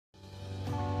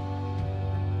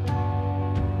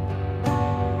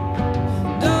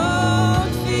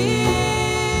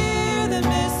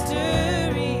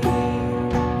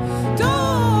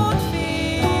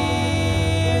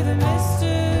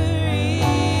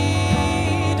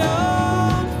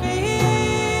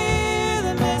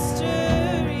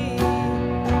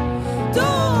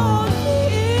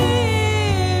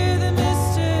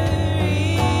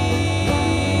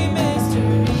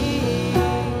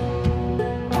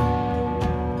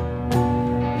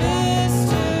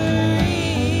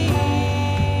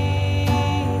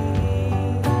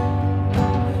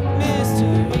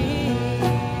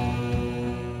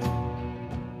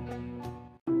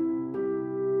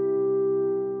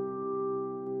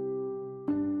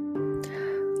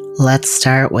Let's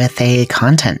start with a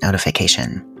content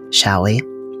notification, shall we?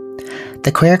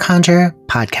 The Queer Conjure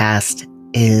podcast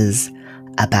is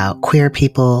about queer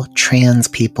people, trans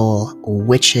people,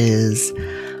 witches,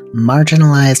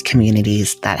 marginalized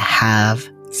communities that have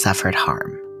suffered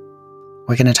harm.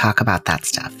 We're going to talk about that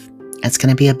stuff. It's going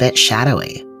to be a bit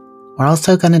shadowy. We're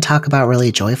also going to talk about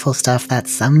really joyful stuff that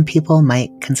some people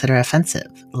might consider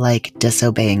offensive, like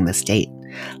disobeying the state,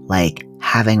 like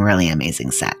having really amazing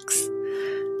sex.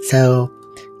 So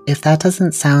if that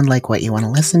doesn't sound like what you want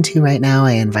to listen to right now,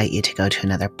 I invite you to go to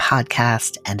another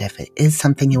podcast. And if it is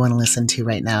something you want to listen to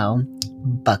right now,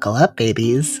 buckle up,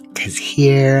 babies, because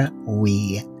here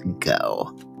we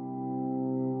go.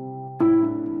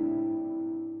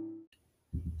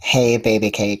 Hey, baby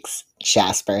cakes,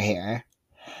 Jasper here.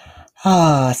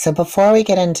 So before we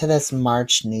get into this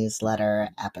March newsletter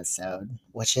episode,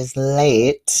 which is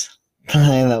late,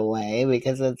 by the way,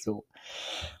 because it's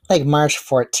like March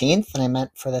 14th, and I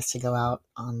meant for this to go out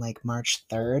on like March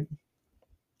 3rd.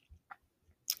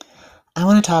 I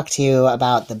want to talk to you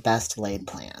about the best laid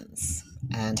plans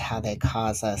and how they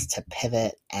cause us to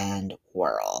pivot and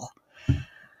whirl.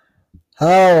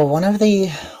 One of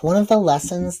the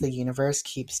lessons the universe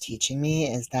keeps teaching me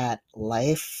is that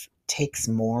life takes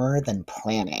more than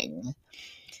planning.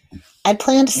 I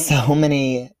planned so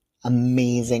many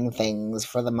amazing things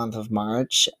for the month of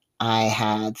March. I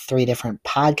had 3 different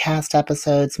podcast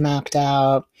episodes mapped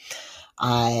out.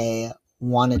 I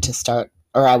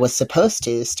was supposed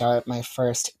to start my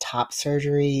first top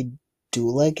surgery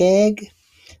doula gig.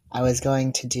 I was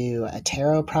going to do a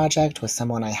tarot project with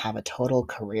someone I have a total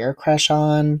career crush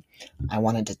on. I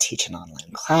wanted to teach an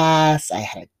online class. I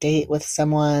had a date with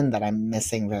someone that I'm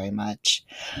missing very much.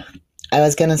 I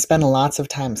was going to spend lots of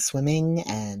time swimming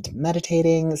and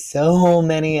meditating, so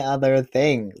many other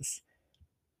things.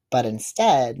 But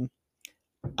instead,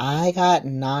 I got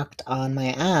knocked on my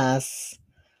ass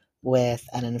with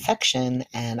an infection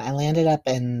and I landed up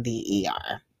in the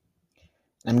ER.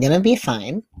 I'm going to be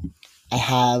fine. I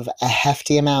have a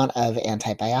hefty amount of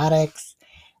antibiotics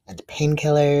and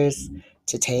painkillers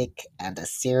to take and a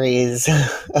series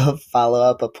of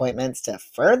follow-up appointments to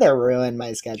further ruin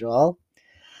my schedule.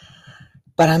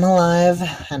 But I'm alive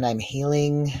and I'm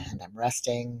healing and I'm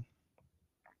resting.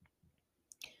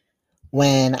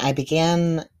 When I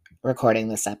began recording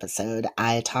this episode,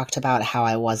 I talked about how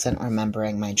I wasn't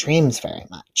remembering my dreams very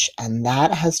much, and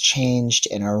that has changed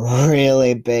in a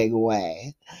really big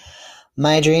way.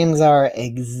 My dreams are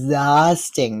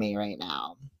exhausting me right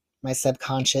now. My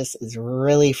subconscious is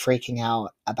really freaking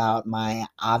out about my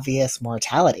obvious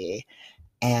mortality,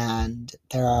 and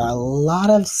there are a lot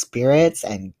of spirits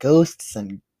and ghosts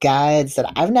and guides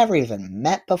that I've never even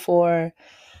met before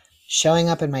showing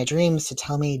up in my dreams to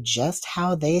tell me just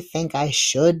how they think I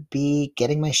should be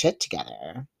getting my shit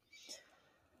together.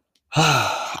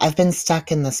 I've been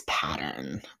stuck in this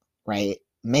pattern, right?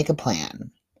 Make a plan.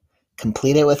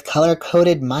 Complete it with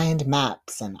color-coded mind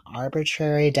maps and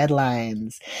arbitrary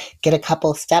deadlines. Get a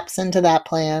couple steps into that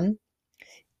plan.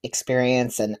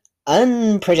 Experience an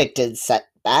unpredicted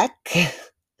setback.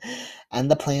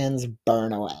 And the plans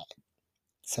burn away.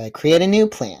 So I create a new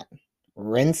plan.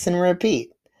 Rinse and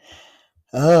repeat.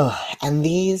 And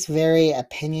these very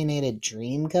opinionated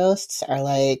dream ghosts are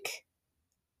like,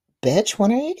 bitch,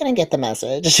 when are you going to get the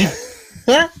message?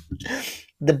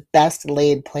 The best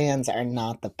laid plans are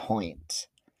not the point.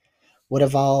 What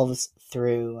evolves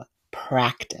through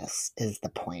practice is the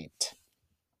point.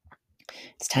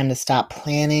 It's time to stop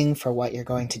planning for what you're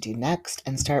going to do next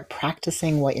and start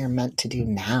practicing what you're meant to do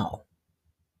now.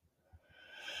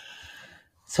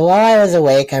 So while I was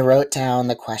awake, I wrote down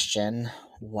the question,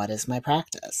 what is my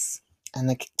practice? And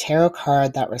the tarot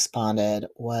card that responded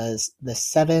was the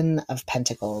 7 of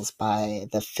Pentacles by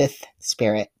the 5th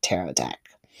Spirit Tarot deck.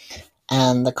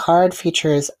 And the card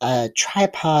features a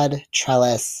tripod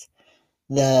trellis.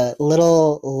 The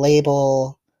little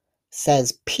label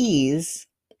says peas,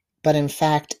 but in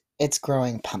fact, it's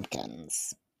growing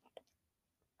pumpkins.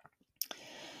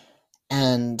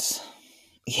 And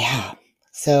yeah,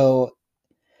 so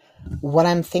what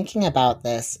I'm thinking about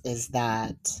this is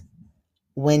that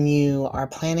when you are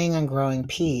planning on growing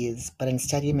peas, but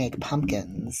instead you make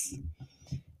pumpkins,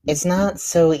 it's not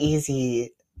so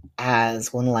easy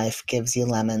as when life gives you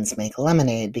lemons, make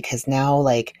lemonade, because now,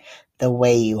 like, the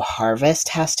way you harvest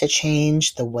has to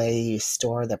change, the way you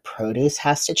store the produce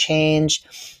has to change,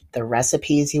 the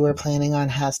recipes you were planning on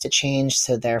has to change,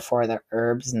 so therefore the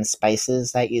herbs and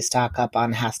spices that you stock up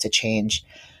on has to change.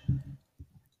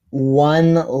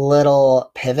 One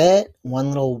little pivot, one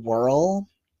little whirl,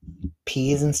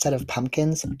 peas instead of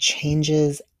pumpkins,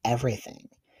 changes everything.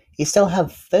 You still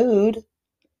have food,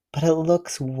 but it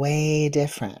looks way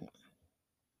different.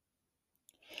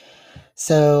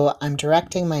 So I'm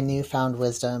directing my newfound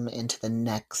wisdom into the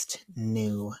next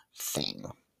new thing.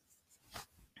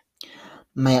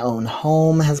 My own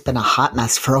home has been a hot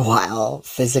mess for a while,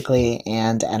 physically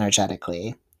and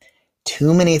energetically.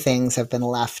 Too many things have been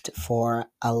left for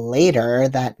a later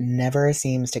that never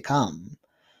seems to come.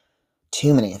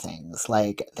 Too many things,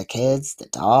 like the kids, the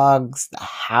dogs, the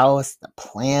house, the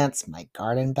plants, my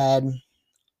garden bed,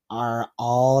 are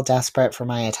all desperate for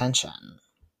my attention.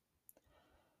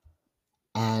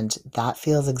 And that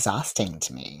feels exhausting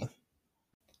to me.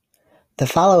 The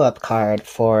follow-up card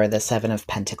for the Seven of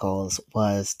Pentacles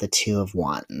was the Two of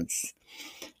Wands.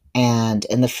 And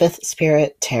in the Fifth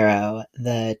Spirit Tarot,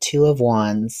 the Two of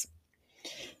Wands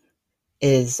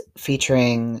is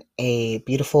featuring a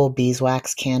beautiful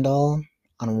beeswax candle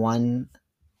on one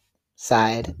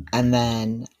side and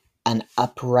then an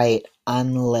upright,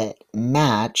 unlit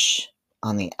match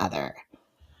on the other.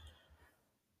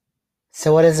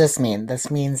 So what does this mean?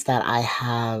 This means that I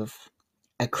have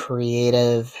a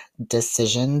creative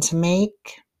decision to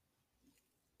make,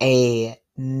 a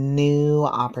new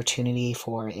opportunity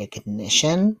for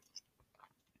ignition.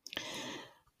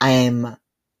 I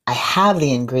have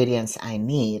the ingredients I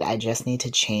need. I just need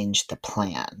to change the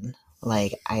plan.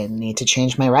 Like, I need to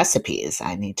change my recipes.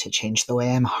 I need to change the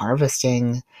way I'm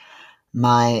harvesting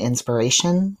my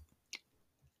inspiration.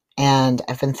 And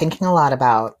I've been thinking a lot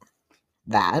about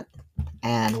that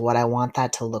and what I want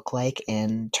that to look like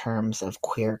in terms of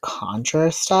queer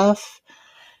conjure stuff,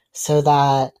 so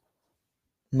that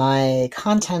my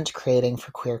content creating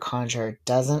for Queer Conjure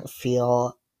doesn't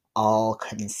feel all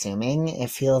consuming. It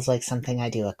feels like something I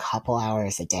do a couple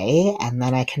hours a day, and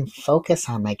then I can focus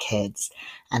on my kids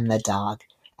and the dog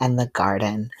and the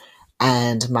garden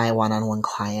and my one-on-one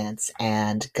clients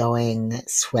and going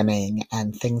swimming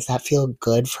and things that feel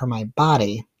good for my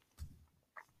body.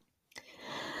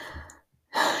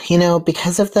 You know,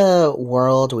 because of the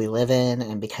world we live in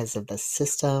and because of the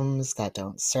systems that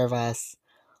don't serve us,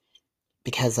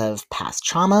 because of past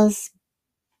traumas,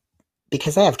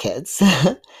 because I have kids,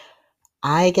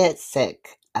 I get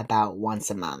sick about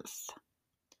once a month.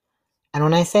 And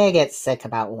when I say I get sick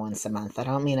about once a month, I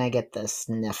don't mean I get the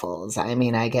sniffles. I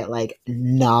mean I get like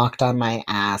knocked on my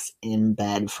ass in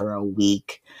bed for a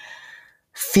week.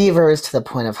 Fevers to the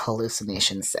point of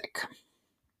hallucination sick.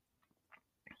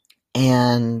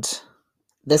 And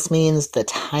this means the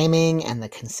timing and the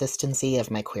consistency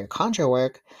of my queer conjure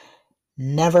work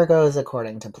never goes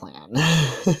according to plan.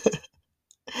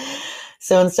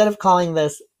 So instead of calling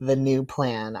this the new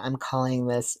plan, I'm calling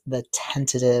this the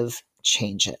tentative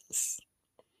changes.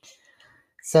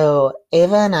 So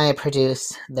Ava and I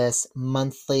produce this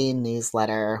monthly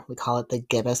newsletter. We call it the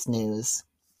Gibbous News.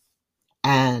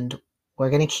 And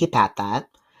we're going to keep at that.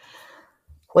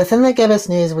 Within the Gibbous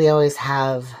News, we always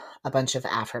have a bunch of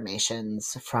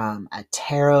affirmations, from a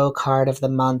tarot card of the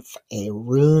month, a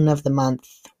rune of the month.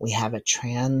 We have a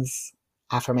trans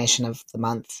affirmation of the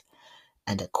month,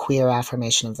 and a queer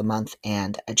affirmation of the month,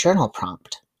 and a journal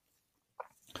prompt.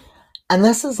 And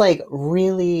this is like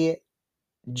really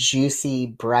juicy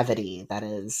brevity that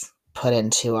is put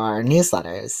into our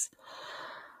newsletters.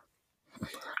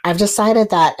 I've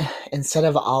decided that instead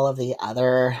of all of the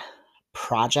other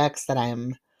projects that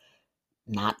I'm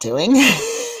not doing,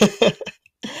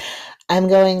 I'm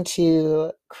going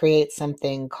to create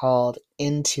something called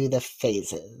Into the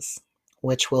Phases,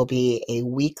 which will be a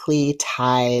weekly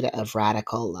tide of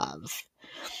radical love.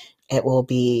 It will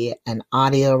be an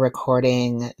audio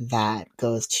recording that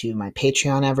goes to my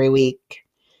Patreon every week.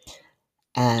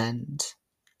 And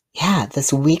yeah,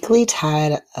 this weekly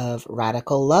tide of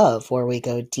radical love, where we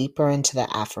go deeper into the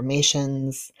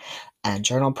affirmations and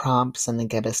journal prompts and the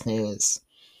Gibbous News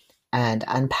and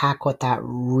unpack what that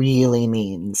really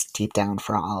means deep down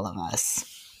for all of us.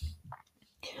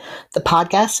 The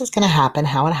podcast is going to happen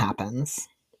how it happens.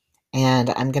 And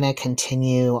I'm going to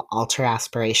continue Alter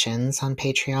Aspirations on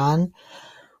Patreon,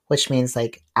 which means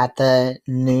like at the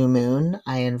new moon,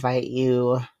 I invite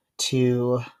you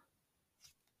to,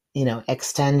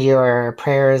 extend your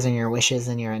prayers and your wishes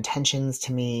and your intentions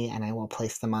to me, and I will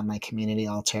place them on my community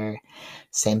altar.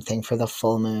 Same thing for the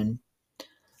full moon.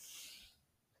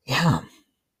 Yeah,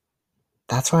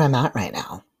 that's where I'm at right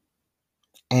now.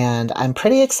 And I'm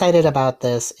pretty excited about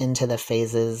this Into the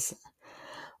Phases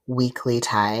weekly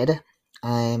tide.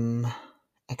 I'm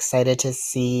excited to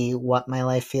see what my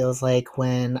life feels like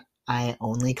when I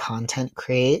only content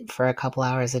create for a couple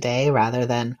hours a day rather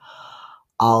than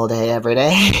all day, every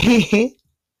day.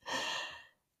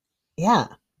 Yeah.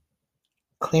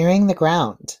 Clearing the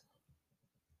ground.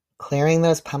 Clearing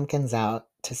those pumpkins out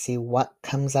to see what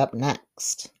comes up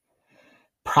next.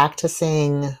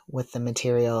 Practicing with the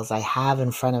materials I have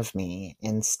in front of me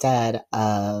instead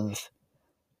of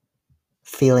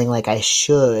feeling like I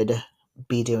should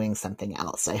be doing something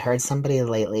else. I heard somebody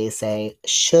lately say,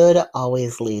 should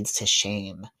always leads to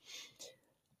shame.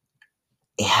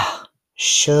 Yeah,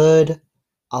 should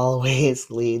always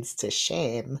leads to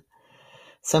shame.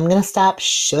 So I'm going to stop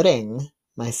shoulding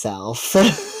myself.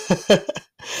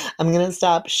 I'm going to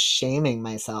stop shaming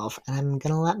myself, and I'm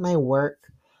going to let my work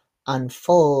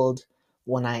unfold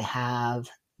when I have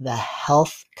the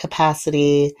health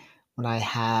capacity, when I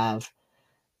have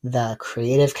the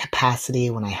creative capacity,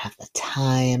 when I have the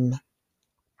time.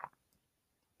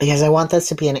 Because I want this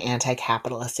to be an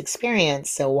anti-capitalist experience,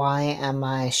 so why am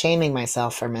I shaming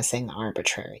myself for missing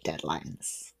arbitrary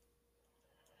deadlines?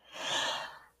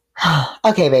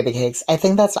 Okay, baby cakes, I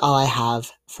think that's all I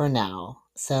have for now.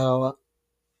 So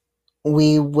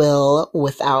we will,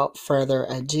 without further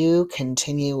ado,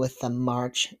 continue with the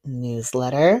March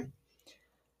newsletter.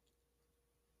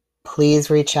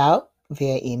 Please reach out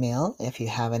via email if you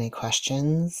have any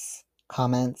questions,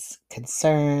 comments,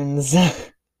 concerns,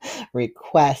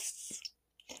 requests.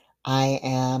 I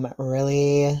am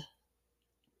really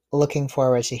looking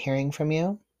forward to hearing from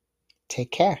you.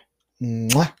 Take care.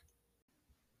 Mwah.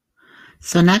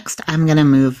 So next, I'm going to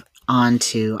move on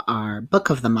to our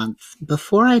book of the month.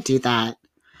 Before I do that,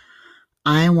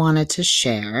 I wanted to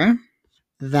share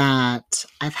that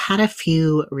I've had a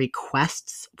few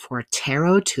requests for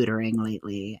tarot tutoring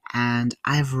lately, and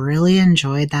I've really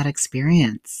enjoyed that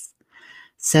experience.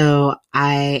 So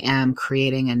I am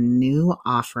creating a new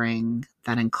offering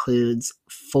that includes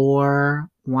 4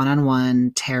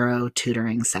 one-on-one tarot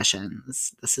tutoring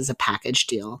sessions. This is a package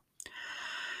deal.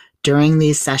 During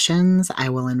these sessions, I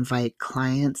will invite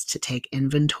clients to take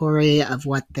inventory of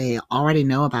what they already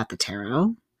know about the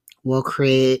tarot. We'll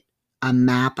create a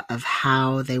map of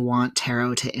how they want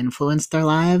tarot to influence their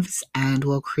lives, and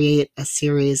we'll create a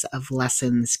series of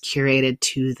lessons curated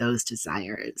to those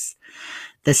desires.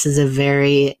 This is a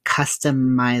very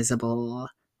customizable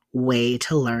way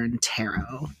to learn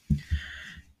tarot.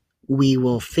 We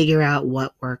will figure out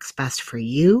what works best for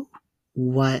you,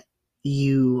 what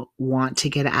you want to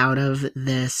get out of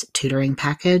this tutoring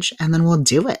package, and then we'll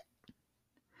do it.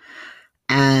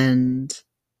 And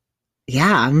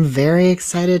yeah, I'm very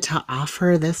excited to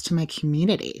offer this to my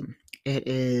community. It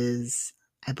is,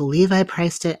 I believe I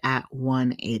priced it at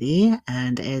 $180,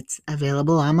 and it's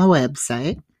available on my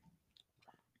website.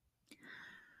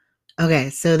 Okay,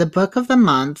 so the book of the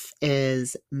month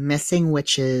is Missing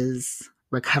Witches: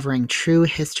 Recovering True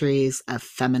Histories of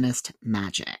Feminist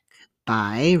Magic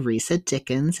by Risa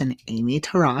Dickens and Amy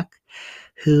Tarak,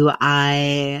 who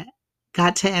I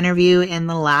got to interview in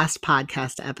the last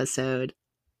podcast episode.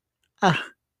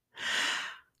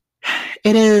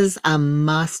 It is a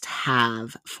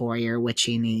must-have for your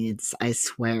witchy needs, I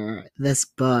swear. This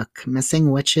book, Missing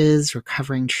Witches: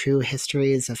 Recovering True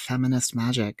Histories of Feminist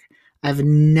Magic. I've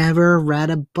never read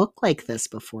a book like this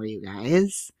before, you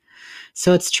guys.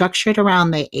 So it's structured around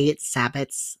the 8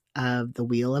 Sabbats of the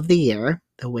Wheel of the Year,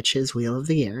 the Witch's Wheel of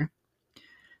the Year.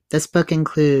 This book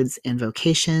includes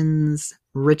invocations,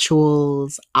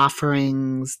 rituals,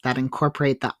 offerings that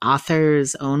incorporate the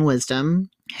author's own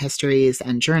wisdom, histories,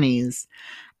 and journeys,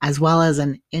 as well as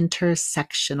an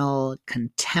intersectional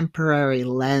contemporary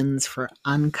lens for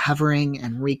uncovering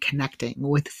and reconnecting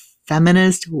with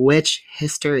feminist witch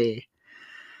history.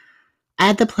 I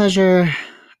had the pleasure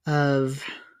of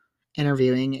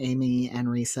interviewing Amy and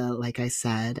Risa, like I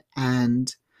said,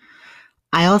 and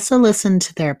I also listened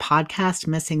to their podcast,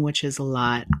 Missing Witches, a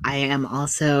lot. I am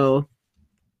also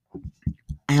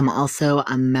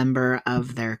a member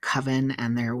of their coven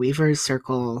and their Weavers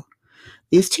Circle.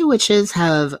 These 2 witches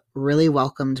have really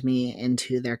welcomed me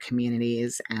into their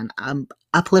communities and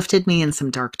uplifted me in some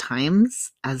dark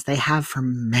times, as they have for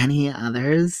many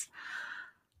others.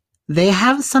 They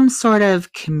have some sort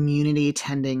of community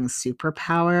tending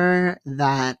superpower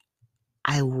that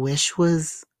I wish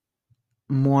was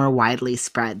more widely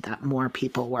spread, that more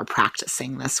people were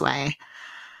practicing this way.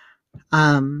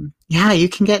 Yeah, you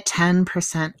can get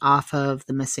 10% off of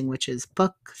the Missing Witches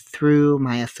book through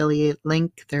my affiliate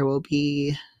link. There will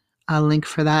be a link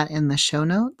for that in the show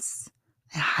notes.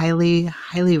 I highly,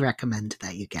 highly recommend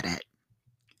that you get it.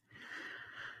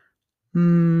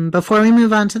 Before we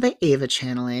move on to the Ava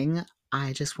channeling,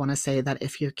 I just want to say that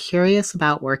if you're curious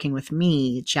about working with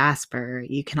me, Jasper,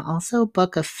 you can also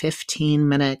book a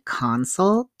 15-minute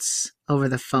consult over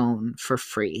the phone for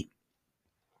free.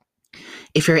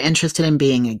 If you're interested in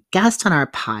being a guest on our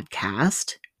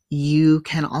podcast, you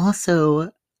can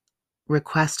also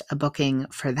request a booking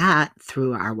for that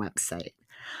through our website.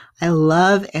 I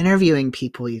love interviewing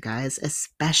people, you guys,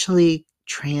 especially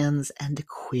trans and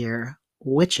queer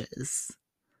witches.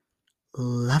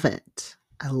 Love it.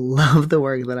 I love the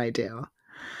work that I do.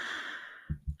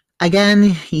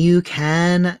 Again, you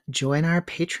can join our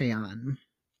Patreon.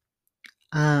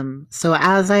 So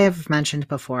as I have mentioned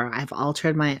before, I've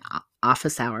altered my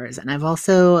office hours, and I've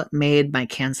also made my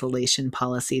cancellation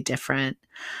policy different.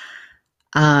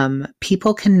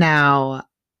 People can now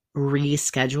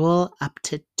reschedule up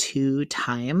to 2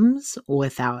 times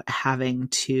without having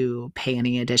to pay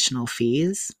any additional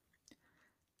fees.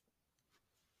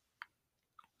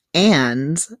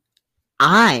 And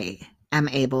I am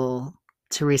able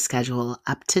to reschedule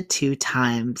up to 2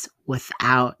 times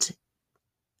without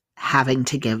having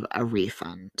to give a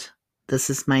refund. This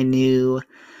is my new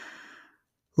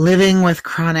living with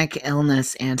chronic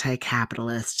illness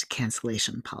anti-capitalist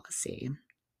cancellation policy.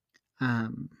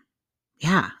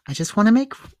 I just want to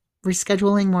make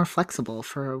rescheduling more flexible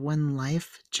for when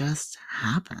life just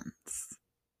happens.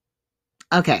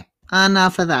 Okay,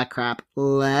 enough of that crap.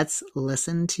 Let's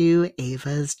listen to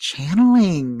Ava's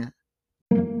channeling.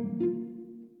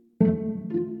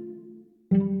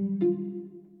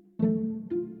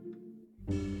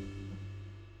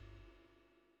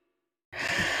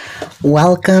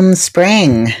 Welcome,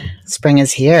 spring. Spring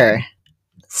is here.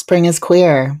 Spring is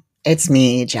queer. It's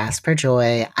me, Jasper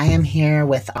Joy. I am here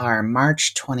with our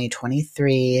March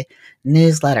 2023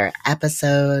 newsletter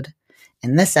episode.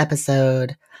 In this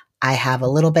episode, I have a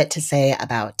little bit to say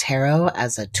about tarot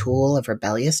as a tool of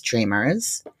rebellious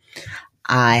dreamers.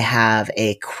 I have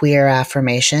a queer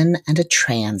affirmation and a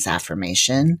trans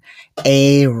affirmation,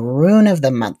 a rune of the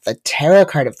month, a tarot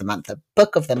card of the month, a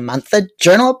book of the month, a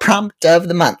journal prompt of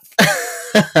the month.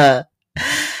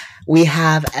 We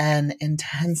have an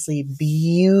intensely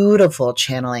beautiful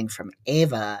channeling from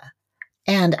Ava.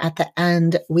 And at the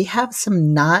end, we have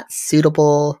some not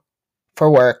suitable for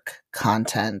work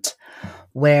content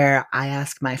where I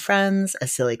ask my friends a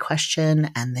silly question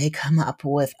and they come up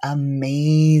with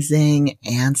amazing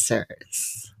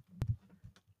answers.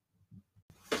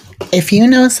 If you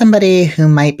know somebody who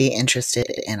might be interested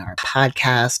in our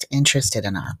podcast, interested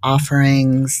in our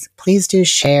offerings, please do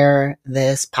share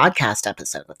this podcast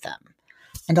episode with them.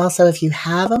 And also, if you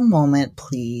have a moment,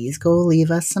 please go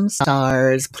leave us some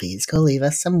stars. Please go leave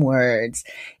us some words.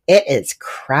 It is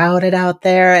crowded out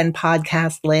there in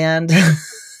podcast land.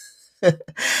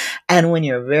 And when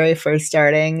you're very first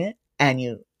starting,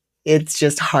 it's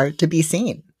just hard to be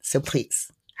seen. So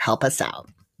please help us out.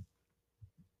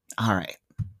 All right.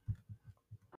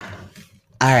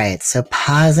 So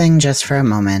pausing just for a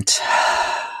moment.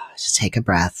 Just take a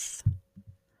breath.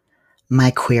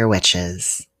 My queer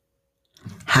witches,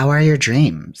 how are your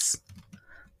dreams?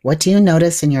 What do you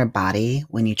notice in your body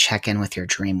when you check in with your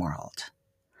dream world?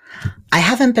 I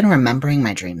haven't been remembering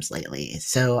my dreams lately,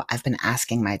 so I've been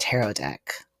asking my tarot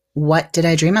deck, what did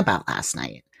I dream about last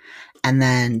night? And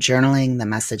then journaling the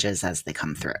messages as they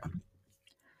come through.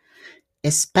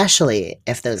 Especially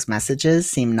if those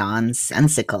messages seem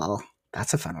nonsensical.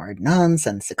 That's a fun word,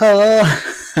 nonsensical.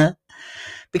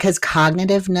 Because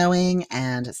cognitive knowing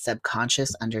and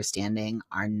subconscious understanding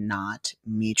are not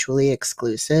mutually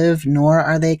exclusive, nor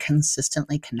are they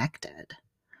consistently connected.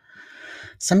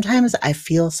 Sometimes I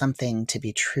feel something to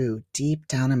be true deep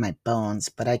down in my bones,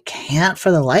 but I can't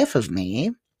for the life of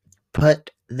me put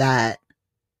that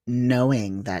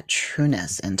knowing, that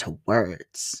trueness into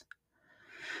words.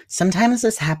 Sometimes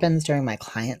this happens during my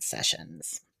client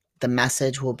sessions. The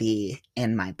message will be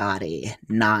in my body,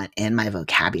 not in my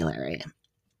vocabulary.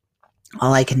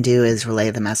 All I can do is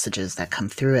relay the messages that come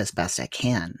through as best I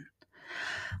can.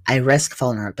 I risk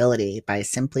vulnerability by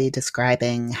simply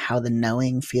describing how the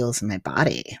knowing feels in my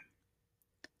body.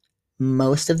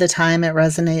 Most of the time it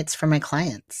resonates for my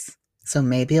clients, so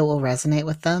maybe it will resonate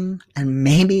with them, and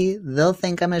maybe they'll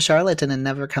think I'm a charlatan and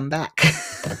never come back.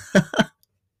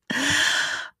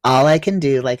 All I can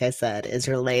do, like I said, is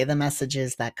relay the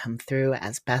messages that come through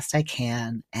as best I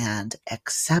can and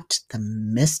accept the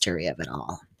mystery of it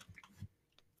all.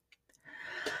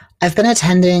 I've been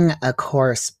attending a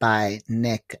course by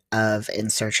Nick of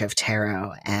In Search of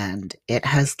Tarot, and it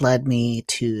has led me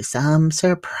to some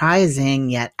surprising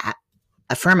yet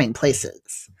affirming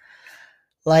places.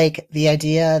 Like the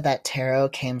idea that tarot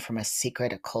came from a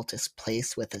secret occultist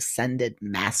place with ascended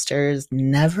masters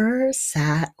never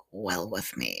sat well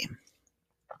with me.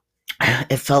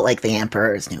 It felt like the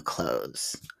emperor's new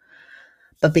clothes.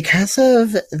 But because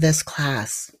of this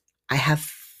class, I have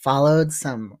followed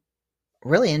some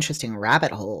really interesting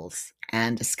rabbit holes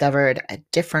and discovered a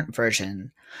different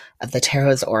version of the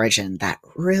tarot's origin that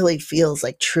really feels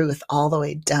like truth all the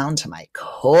way down to my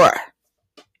core.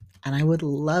 And I would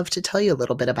love to tell you a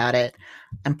little bit about it.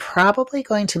 I'm probably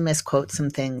going to misquote some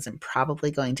things and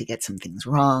probably going to get some things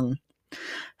wrong.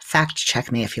 Fact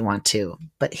check me if you want to,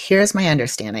 but here's my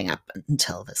understanding up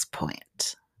until this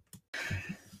point.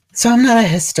 So I'm not a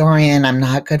historian, I'm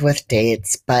not good with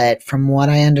dates, but from what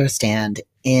I understand,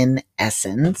 in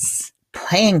essence,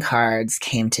 playing cards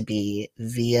came to be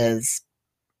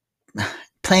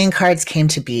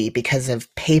because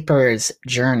of paper's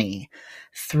journey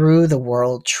through the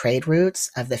world trade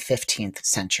routes of the 15th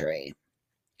century.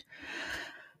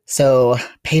 So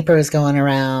paper is going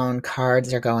around,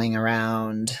 cards are going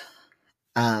around.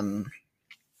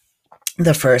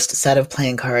 The first set of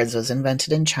playing cards was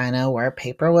invented in China, where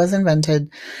paper was invented.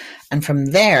 And from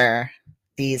there,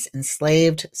 these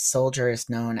enslaved soldiers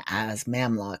known as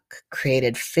Mamluk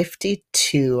created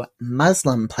 52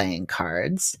 Muslim playing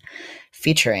cards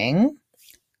featuring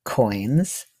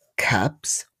coins,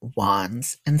 cups,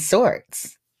 wands, and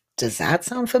swords. Does that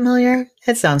sound familiar?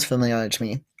 It sounds familiar to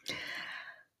me.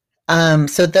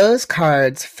 So those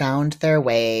cards found their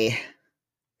way,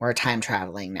 we're time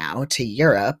traveling now, to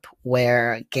Europe,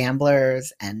 where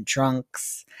gamblers and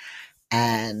drunks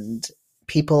and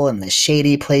people in the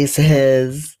shady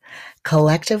places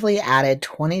collectively added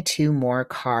 22 more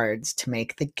cards to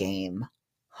make the game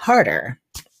harder.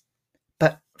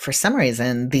 But for some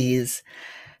reason, these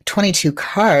 22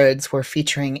 cards were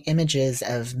featuring images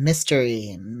of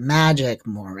mystery, magic,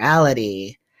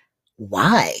 morality.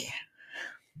 Why?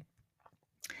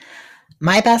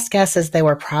 My best guess is they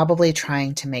were probably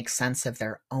trying to make sense of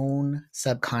their own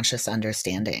subconscious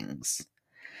understandings.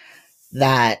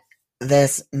 That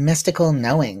this mystical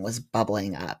knowing was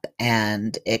bubbling up,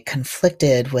 and it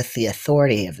conflicted with the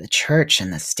authority of the church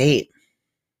and the state.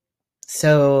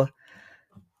 So,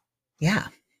 yeah,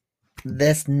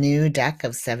 this new deck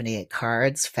of 78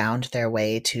 cards found their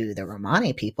way to the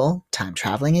Romani people, time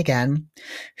traveling again,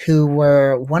 who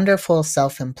were wonderful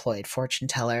self-employed fortune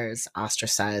tellers,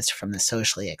 ostracized from the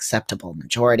socially acceptable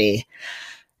majority.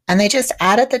 And they just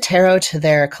added the tarot to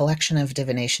their collection of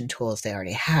divination tools they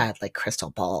already had, like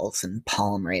crystal balls and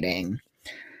palm reading.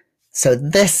 So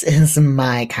this is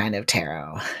my kind of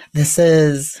tarot. This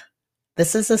is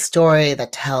a story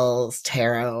that tells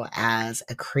tarot as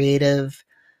a creative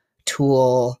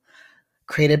tool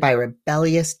created by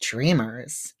rebellious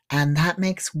dreamers. And that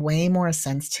makes way more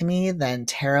sense to me than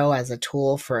tarot as a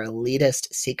tool for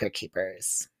elitist secret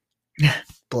keepers.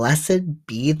 Blessed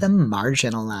be the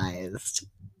marginalized.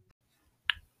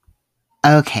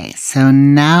 Okay, so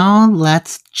now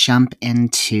let's jump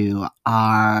into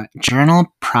our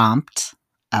journal prompt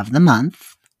of the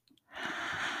month,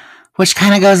 which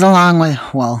kind of goes along with,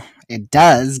 well, it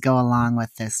does go along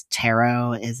with this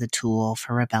tarot is a tool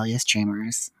for rebellious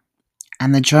dreamers.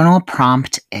 And the journal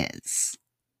prompt is,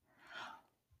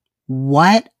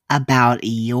 what about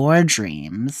your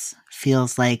dreams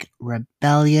feels like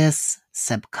rebellious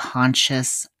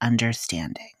subconscious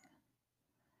understanding?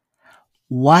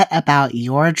 What about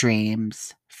your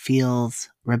dreams feels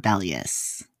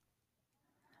rebellious?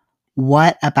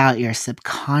 What about your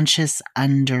subconscious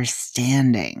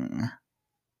understanding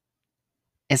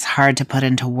is hard to put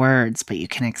into words, but you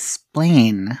can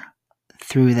explain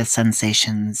through the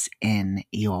sensations in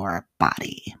your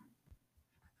body?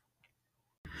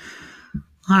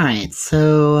 All right,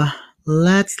 so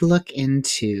let's look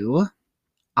into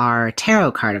our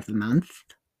tarot card of the month,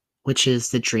 which is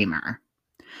the Dreamer.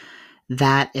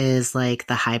 That is like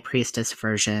the High Priestess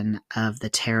version of the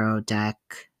tarot deck,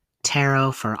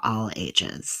 Tarot for All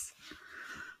Ages.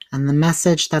 And the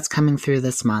message that's coming through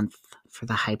this month for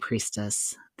the High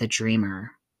Priestess, the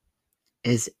Dreamer,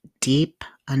 is deep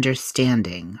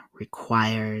understanding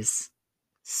requires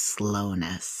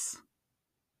slowness.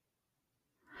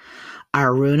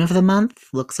 Our rune of the month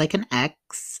looks like an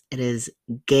X. It is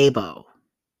Gabo.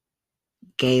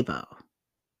 Gabo.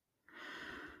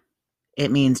 It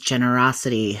means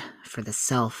generosity for the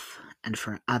self and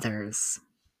for others.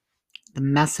 The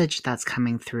message that's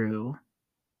coming through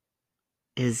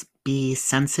is be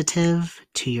sensitive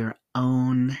to your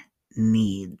own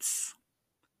needs.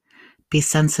 Be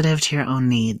sensitive to your own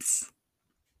needs.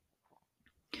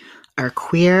 Our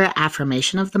queer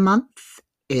affirmation of the month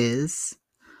is,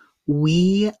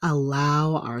 we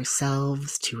allow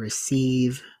ourselves to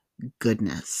receive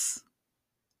goodness.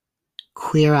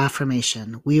 Queer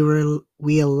affirmation.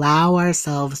 We allow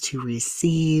ourselves to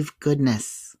receive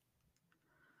goodness.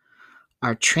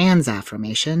 Our trans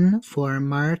affirmation for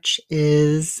March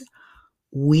is,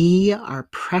 we are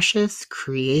precious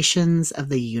creations of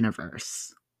the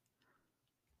universe.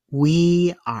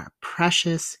 We are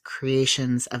precious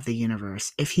creations of the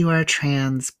universe. If you are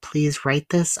trans, please write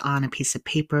this on a piece of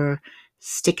paper,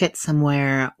 stick it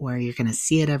somewhere where you're going to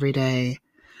see it every day.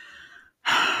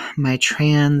 My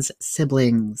trans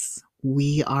siblings,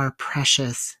 we are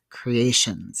precious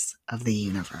creations of the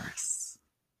universe.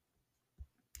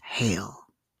 Hail.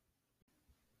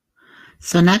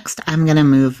 So next, I'm going to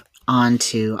move on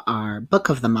to our book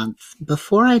of the month.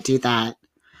 Before I do that,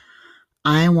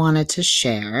 I wanted to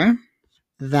share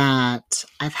that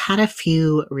I've had a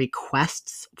few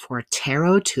requests for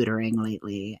tarot tutoring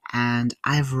lately, and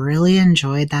I've really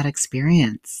enjoyed that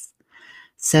experience.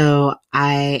 So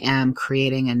I am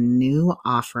creating a new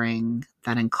offering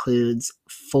that includes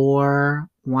 4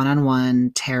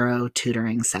 one-on-one tarot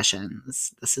tutoring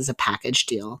sessions. This is a package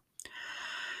deal.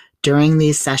 During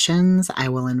these sessions, I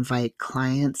will invite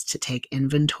clients to take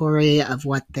inventory of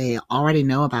what they already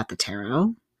know about the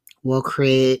tarot. We'll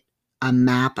create a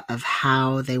map of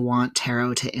how they want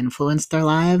tarot to influence their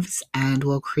lives, and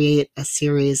we'll create a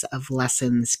series of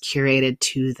lessons curated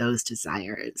to those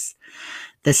desires.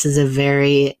 This is a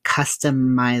very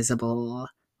customizable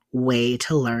way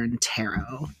to learn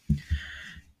tarot.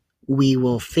 We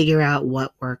will figure out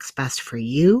what works best for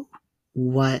you,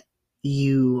 what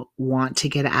you want to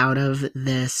get out of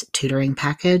this tutoring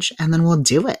package, and then we'll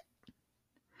do it.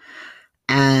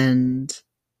 And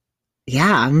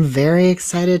yeah, I'm very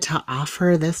excited to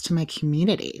offer this to my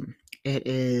community. It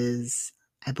is,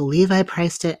 I believe I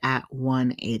priced it at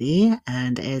 $180,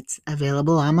 and it's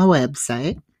available on my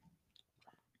website.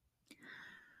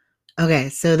 Okay,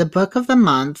 so the book of the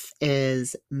month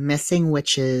is Missing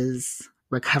Witches: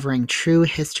 Recovering True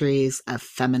Histories of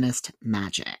Feminist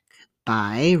Magic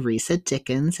by Risa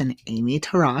Dickens and Amy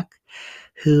Tarak,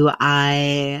 who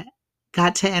I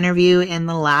got to interview in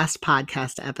the last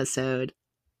podcast episode.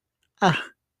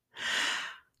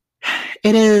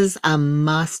 It is a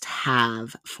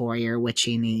must-have for your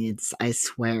witchy needs, I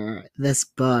swear. This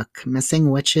book,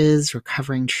 Missing Witches: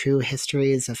 Recovering True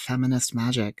Histories of Feminist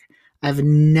Magic. I've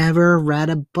never read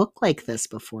a book like this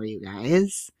before, you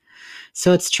guys.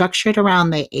 So it's structured around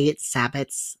the 8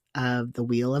 Sabbats of the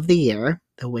Wheel of the Year,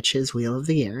 the Witch's Wheel of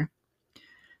the Year.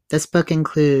 This book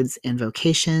includes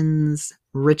invocations,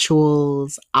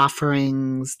 rituals,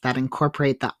 offerings that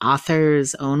incorporate the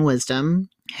author's own wisdom,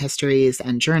 histories,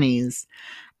 and journeys,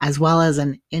 as well as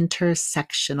an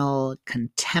intersectional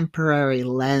contemporary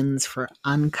lens for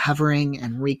uncovering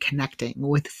and reconnecting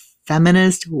with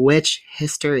feminist witch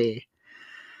history.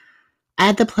 I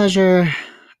had the pleasure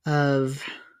of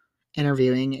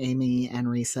interviewing Amy and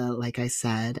Risa, like I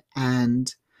said,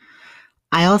 and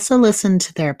I also listened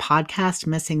to their podcast,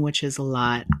 Missing Witches, a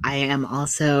lot. I am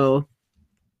also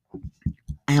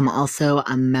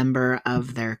a member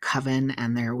of their coven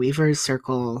and their Weavers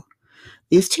Circle.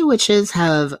 These 2 witches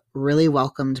have really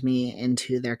welcomed me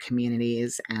into their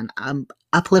communities and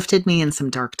uplifted me in some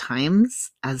dark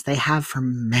times, as they have for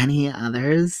many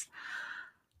others.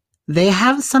 They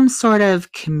have some sort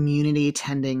of community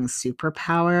tending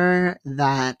superpower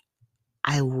that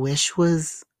I wish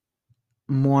was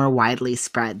more widely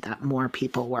spread, that more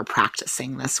people were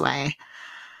practicing this way.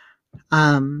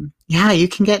 Yeah, you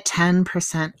can get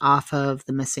 10% off of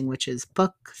the Missing Witches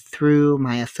book through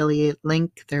my affiliate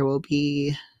link. There will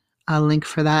be a link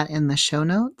for that in the show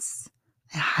notes.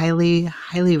 I highly,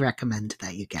 highly recommend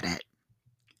that you get it.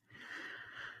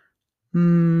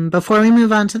 Before we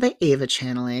move on to the Ava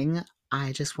channeling,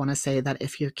 I just want to say that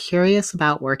if you're curious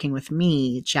about working with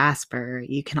me, Jasper,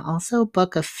 you can also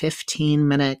book a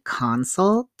 15-minute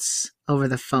consult over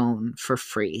the phone for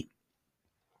free.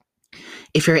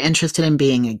 If you're interested in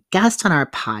being a guest on our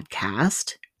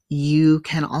podcast, you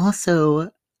can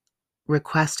also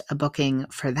request a booking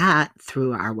for that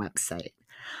through our website.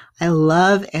 I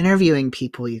love interviewing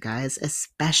people, you guys,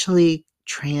 especially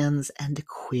trans and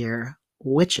queer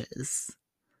witches.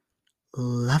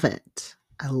 Love it.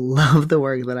 I love the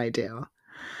work that I do.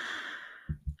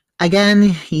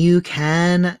 Again, you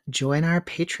can join our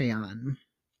Patreon.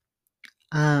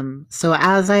 So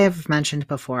as I have mentioned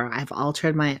before, I've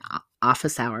altered my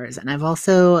office hours, and I've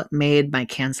also made my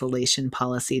cancellation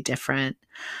policy different.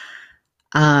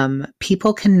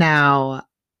 People can now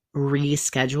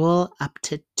reschedule up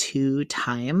to 2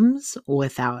 times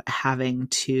without having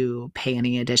to pay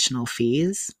any additional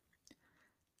fees.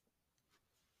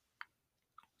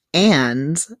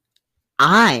 And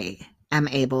I am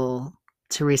able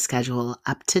to reschedule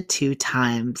up to 2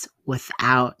 times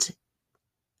without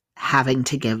having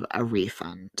to give a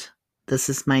refund. This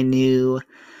is my new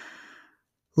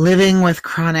living with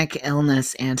chronic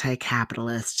illness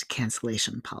anti-capitalist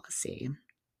cancellation policy.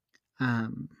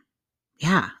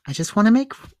 Yeah, I just want to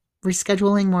make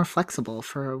rescheduling more flexible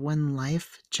for when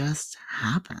life just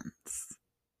happens.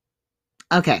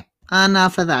 Okay,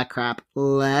 enough of that crap.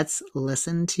 Let's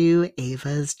listen to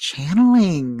Ava's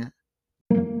channeling.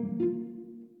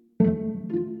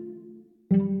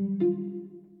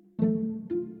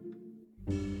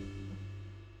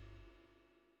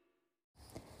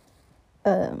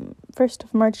 First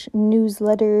of March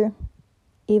newsletter,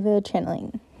 Ava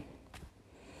channeling.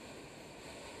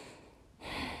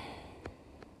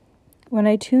 When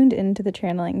I tuned into the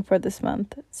channeling for this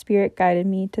month, Spirit guided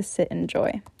me to sit in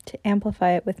joy, to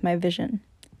amplify it with my vision,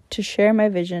 to share my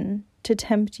vision, to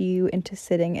tempt you into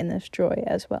sitting in this joy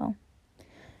as well.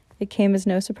 It came as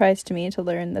no surprise to me to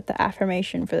learn that the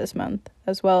affirmation for this month,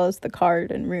 as well as the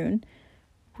card and rune,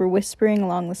 were whispering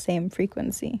along the same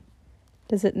frequency.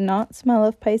 Does it not smell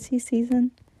of Pisces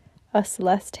season? A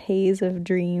celeste haze of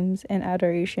dreams and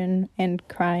adoration and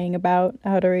crying about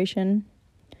adoration?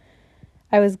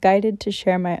 I was guided to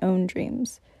share my own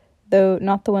dreams, though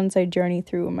not the ones I journey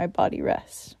through when my body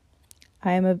rests.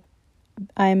 I am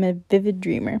a vivid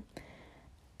dreamer.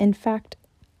 In fact,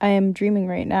 I am dreaming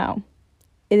right now.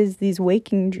 It is these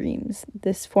waking dreams,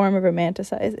 this form of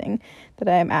romanticizing, that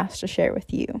I am asked to share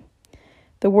with you.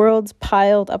 The words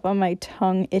piled up on my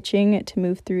tongue, itching to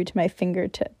move through to my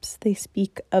fingertips. They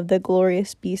speak of the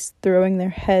glorious beasts throwing their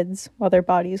heads while their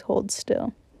bodies hold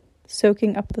still,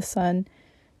 soaking up the sun,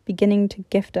 beginning to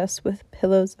gift us with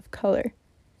pillows of color,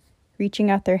 reaching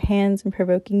out their hands and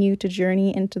provoking you to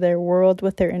journey into their world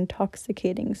with their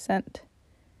intoxicating scent.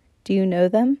 Do you know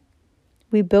them?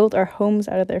 We build our homes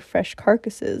out of their fresh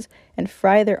carcasses and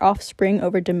fry their offspring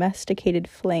over domesticated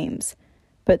flames,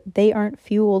 but they aren't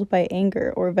fueled by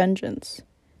anger or vengeance.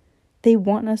 They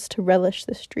want us to relish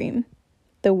this dream.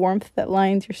 The warmth that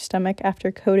lines your stomach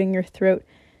after coating your throat,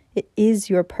 it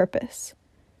is your purpose.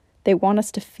 They want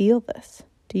us to feel this.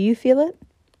 Do you feel it?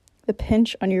 The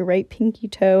pinch on your right pinky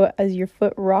toe as your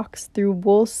foot rocks through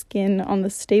wool skin on the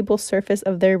stable surface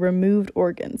of their removed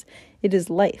organs. It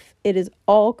is life. It is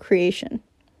all creation.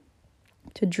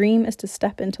 To dream is to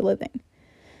step into living.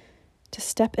 To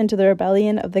step into the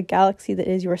rebellion of the galaxy that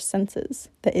is your senses,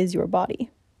 that is your body.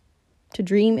 To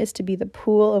dream is to be the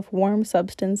pool of warm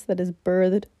substance that is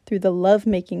birthed through the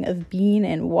lovemaking of being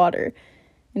and water.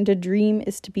 And to dream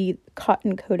is to be the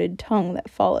cotton-coated tongue that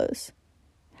follows.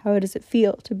 How does it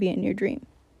feel to be in your dream?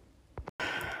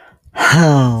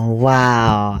 Oh,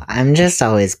 wow. I'm just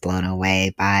always blown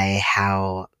away by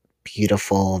how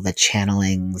beautiful the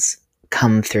channelings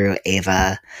come through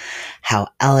Ava. How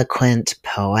eloquent,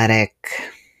 poetic.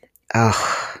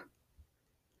 Oh.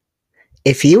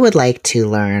 If you would like to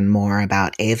learn more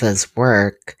about Ava's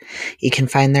work, you can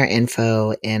find their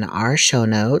info in our show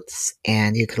notes,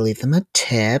 and you can leave them a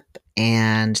tip,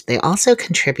 and they also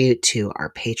contribute to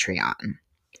our Patreon.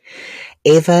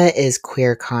 Ava is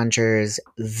Queer Conjure's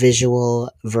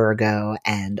visual Virgo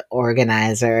and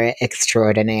organizer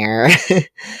extraordinaire,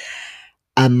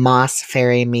 a Moss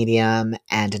Fairy medium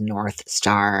and a North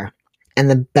Star, and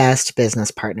the best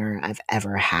business partner I've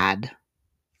ever had.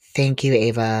 Thank you,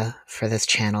 Ava, for this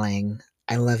channeling.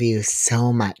 I love you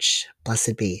so much.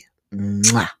 Blessed be.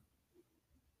 Mwah.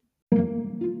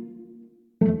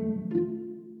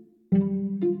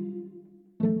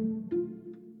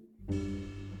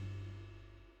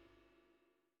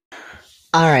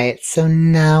 All right, so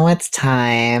now it's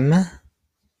time,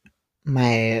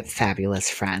 my fabulous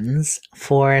friends,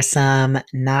 for some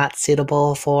not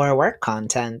suitable for work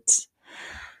content.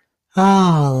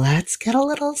 Oh, let's get a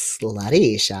little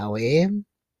slutty, shall we?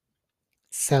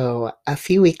 So, a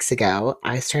few weeks ago,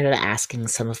 I started asking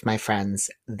some of my friends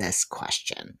this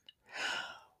question: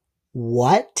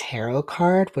 what tarot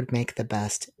card would make the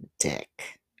best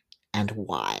dick? And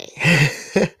why?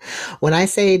 When I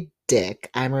say dick,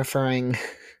 I'm referring.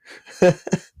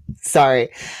 Sorry.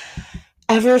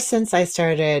 Ever since I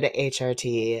started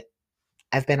HRT,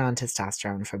 I've been on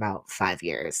testosterone for about 5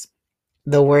 years.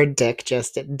 The word dick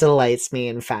just delights me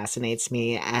and fascinates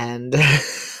me, and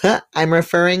I'm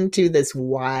referring to this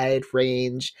wide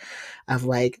range of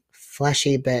like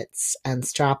fleshy bits and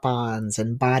strap-ons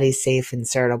and body safe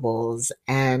insertables.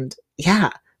 And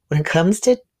yeah, when it comes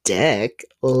to dick,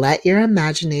 let your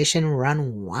imagination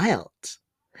run wild.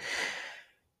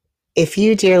 If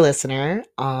you, dear listener,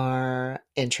 are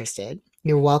interested,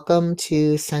 you're welcome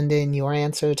to send in your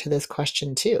answer to this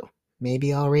question too.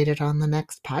 Maybe I'll read it on the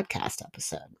next podcast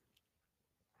episode.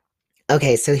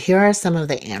 Okay, so here are some of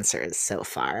the answers so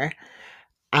far.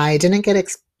 I didn't get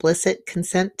explicit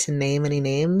consent to name any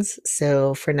names,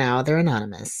 so for now they're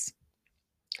anonymous.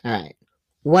 All right.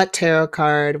 What tarot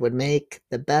card would make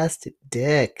the best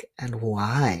dick and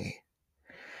why?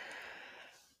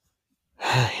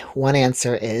 One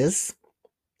answer is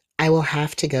I will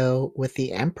have to go with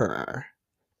the Emperor.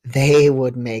 They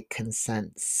would make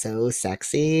consent so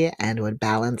sexy and would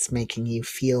balance making you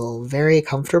feel very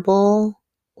comfortable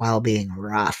while being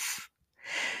rough.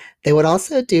 They would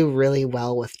also do really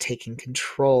well with taking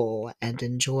control and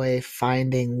enjoy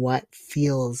finding what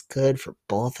feels good for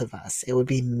both of us. It would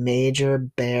be major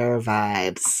bear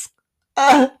vibes.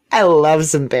 I love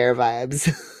some bear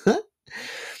vibes.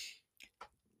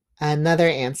 Another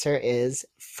answer is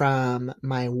from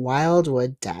my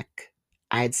Wildwood deck.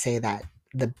 I'd say that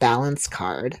the balance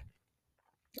card,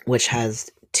 which has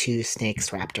two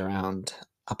snakes wrapped around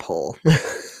a pole,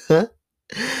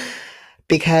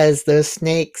 because those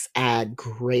snakes add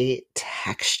great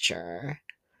texture.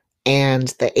 And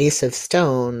the Ace of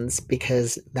Stones,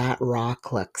 because that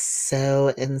rock looks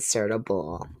so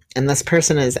insertable. And this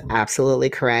person is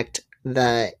absolutely correct.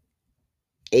 The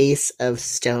Ace of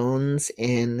Stones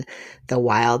in the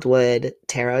Wildwood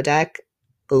tarot deck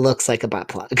looks like a butt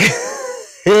plug.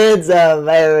 It's a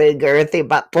very girthy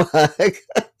butt plug.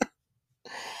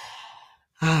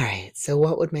 All right, so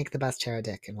what would make the best tarot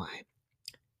deck and why?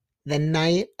 The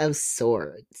Knight of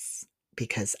Swords,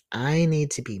 because I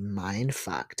need to be mind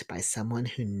fucked by someone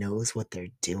who knows what they're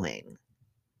doing.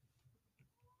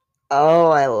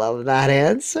 Oh, I love that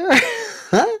answer.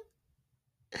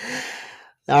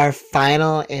 Our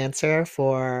final answer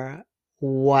for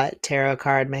what tarot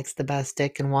card makes the best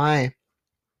deck and why?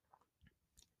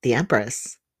 The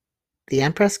Empress. The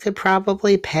Empress could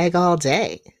probably peg all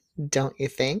day, don't you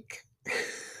think?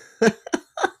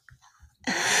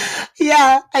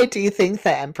 Yeah, I do think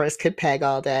the Empress could peg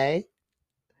all day.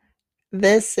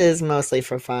 This is mostly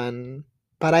for fun,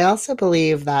 but I also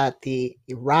believe that the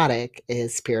erotic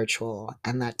is spiritual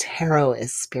and that tarot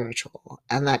is spiritual,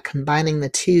 and that combining the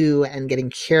two and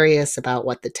getting curious about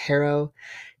what the tarot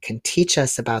can teach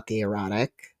us about the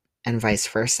erotic and vice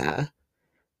versa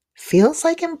feels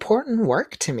like important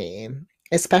work to me,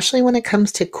 especially when it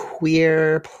comes to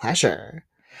queer pleasure.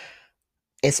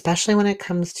 Especially when it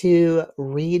comes to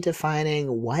redefining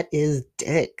what is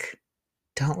dick.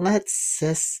 Don't let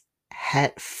cis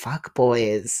het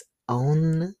fuckboys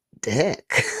own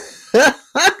dick.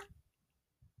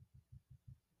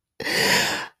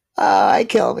 I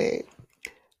kill me.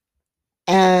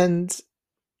 And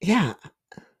yeah,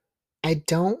 I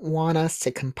don't want us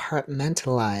to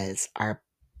compartmentalize our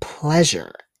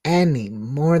pleasure any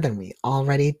more than we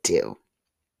already do.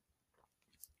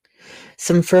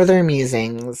 Some further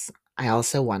musings. I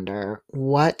also wonder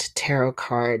what tarot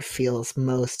card feels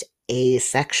most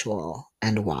asexual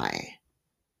and why.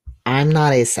 I'm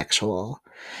not asexual,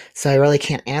 so I really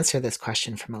can't answer this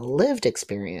question from a lived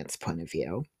experience point of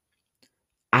view.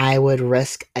 I would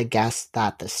risk a guess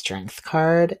that the Strength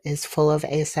card is full of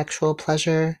asexual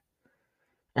pleasure,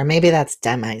 or maybe that's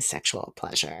demisexual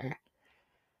pleasure.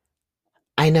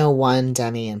 I know one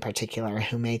demi in particular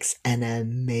who makes an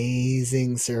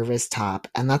amazing service top,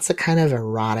 and that's the kind of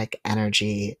erotic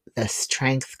energy the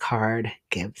Strength card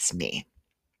gives me.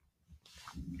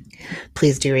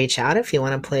 Please do reach out if you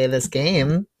want to play this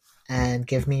game and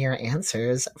give me your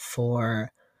answers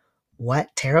for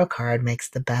what tarot card makes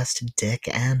the best dick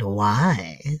and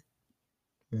why.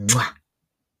 Mwah.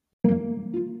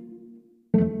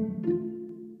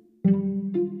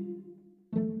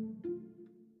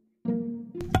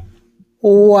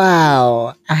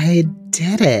 Wow, I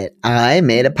did it. I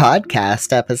made a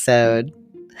podcast episode.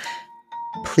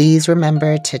 Please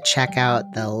remember to check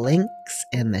out the links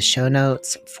in the show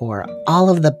notes for all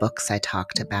of the books I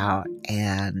talked about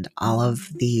and all of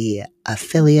the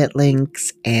affiliate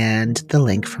links and the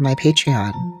link for my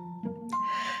Patreon.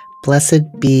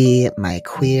 Blessed be my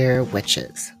queer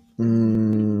witches.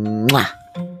 Mwah.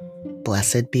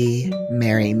 Blessed be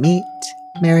merry meet,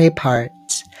 merry part,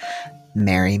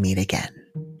 merry meet again.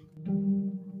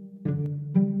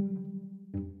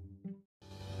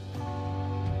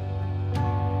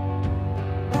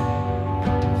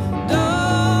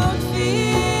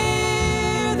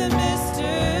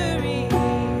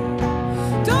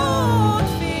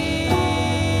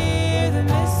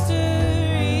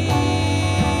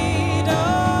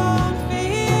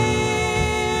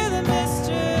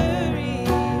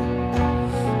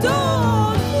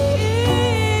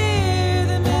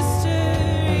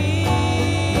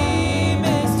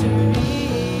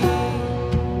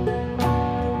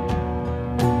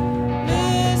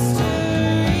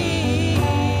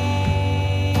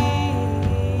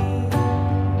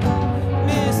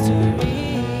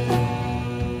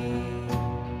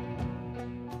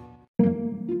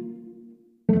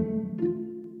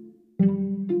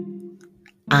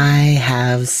 I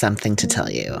have something to tell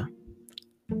you.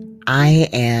 I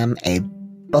am a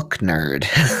book nerd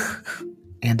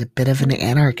and a bit of an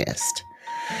anarchist.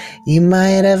 You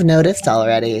might have noticed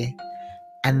already,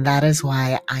 and that is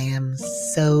why I am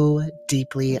so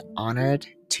deeply honored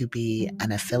to be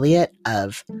an affiliate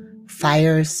of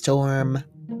Firestorm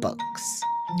Books.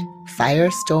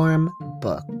 Firestorm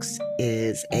Books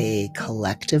is a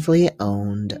collectively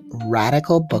owned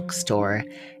radical bookstore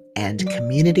and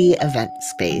community event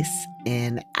space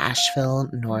in Asheville,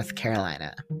 North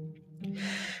Carolina.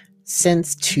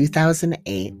 Since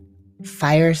 2008,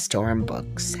 Firestorm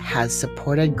Books has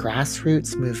supported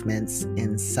grassroots movements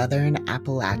in Southern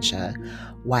Appalachia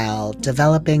while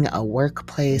developing a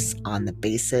workplace on the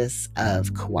basis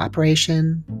of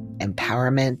cooperation,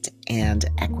 empowerment, and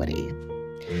equity.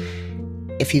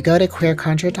 If you go to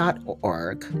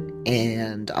queercontra.org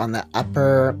and on the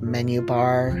upper menu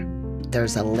bar,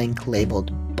 there's a link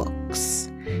labeled Books.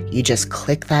 You just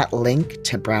click that link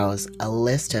to browse a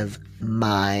list of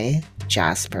my,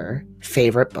 Jasper,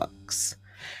 favorite books.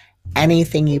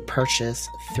 Anything you purchase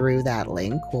through that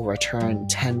link will return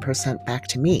 10% back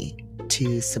to me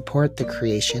to support the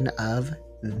creation of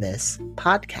this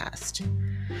podcast.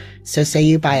 So say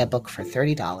you buy a book for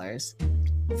 $30,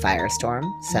 Firestorm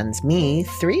sends me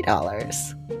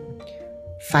 $3.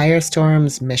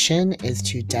 Firestorm's mission is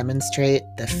to demonstrate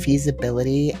the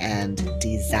feasibility and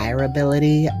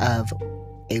desirability of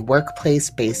a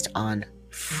workplace based on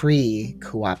free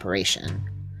cooperation.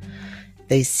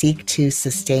 They seek to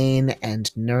sustain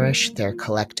and nourish their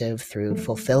collective through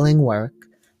fulfilling work,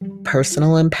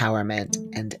 personal empowerment,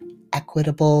 and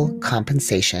equitable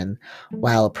compensation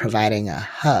while providing a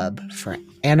hub for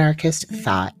anarchist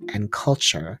thought and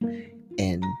culture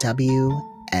in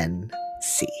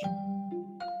WNC.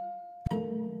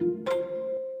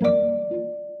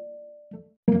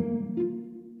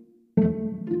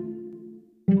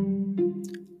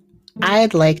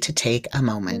 I'd like to take a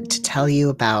moment to tell you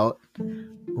about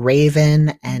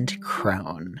Raven and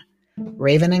Crone.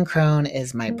 Raven and Crone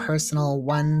is my personal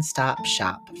one-stop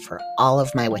shop for all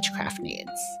of my witchcraft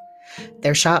needs.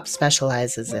 Their shop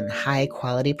specializes in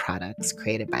high-quality products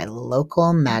created by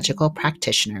local magical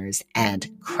practitioners and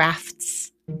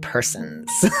crafts persons.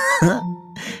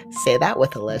 Say that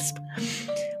with a lisp.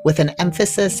 With an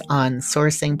emphasis on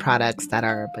sourcing products that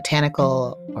are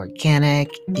botanical, organic,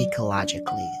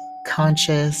 ecologically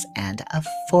conscious, and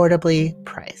affordably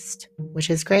priced, which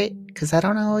is great because I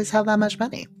don't always have that much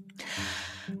money.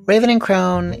 Raven and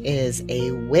Crone is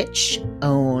a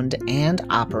witch-owned and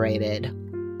operated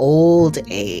old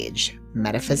age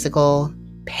metaphysical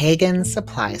pagan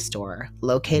supply store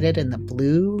located in the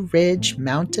Blue Ridge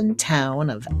mountain town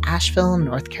of Asheville,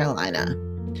 North Carolina.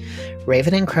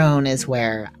 Raven and Crone is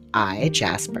where I,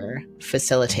 Jasper,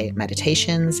 facilitate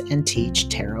meditations and teach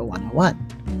Tarot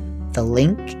 101. The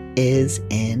link is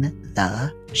in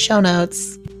the show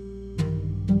notes.